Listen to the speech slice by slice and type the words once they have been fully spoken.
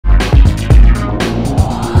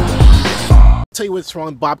Tell you what's wrong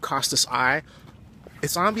with Bob Costas' eye.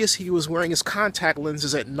 It's obvious he was wearing his contact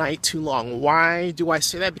lenses at night too long. Why do I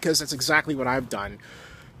say that? Because that's exactly what I've done.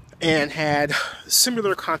 And had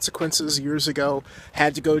similar consequences years ago.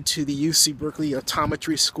 Had to go to the UC Berkeley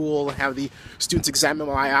optometry school and have the students examine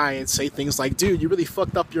my eye and say things like, dude, you really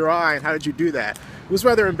fucked up your eye, and how did you do that? It was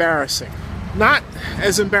rather embarrassing. Not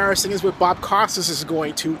as embarrassing as what Bob Costas is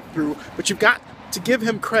going through, but you've got to give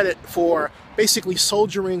him credit for basically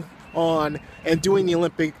soldiering on and doing the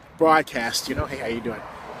Olympic broadcast. You know, hey, how you doing?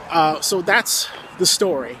 So that's the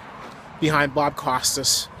story behind Bob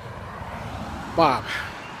Costas. Bob,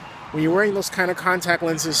 when you're wearing those kind of contact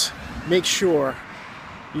lenses, make sure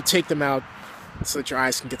you take them out so that your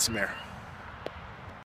eyes can get some air.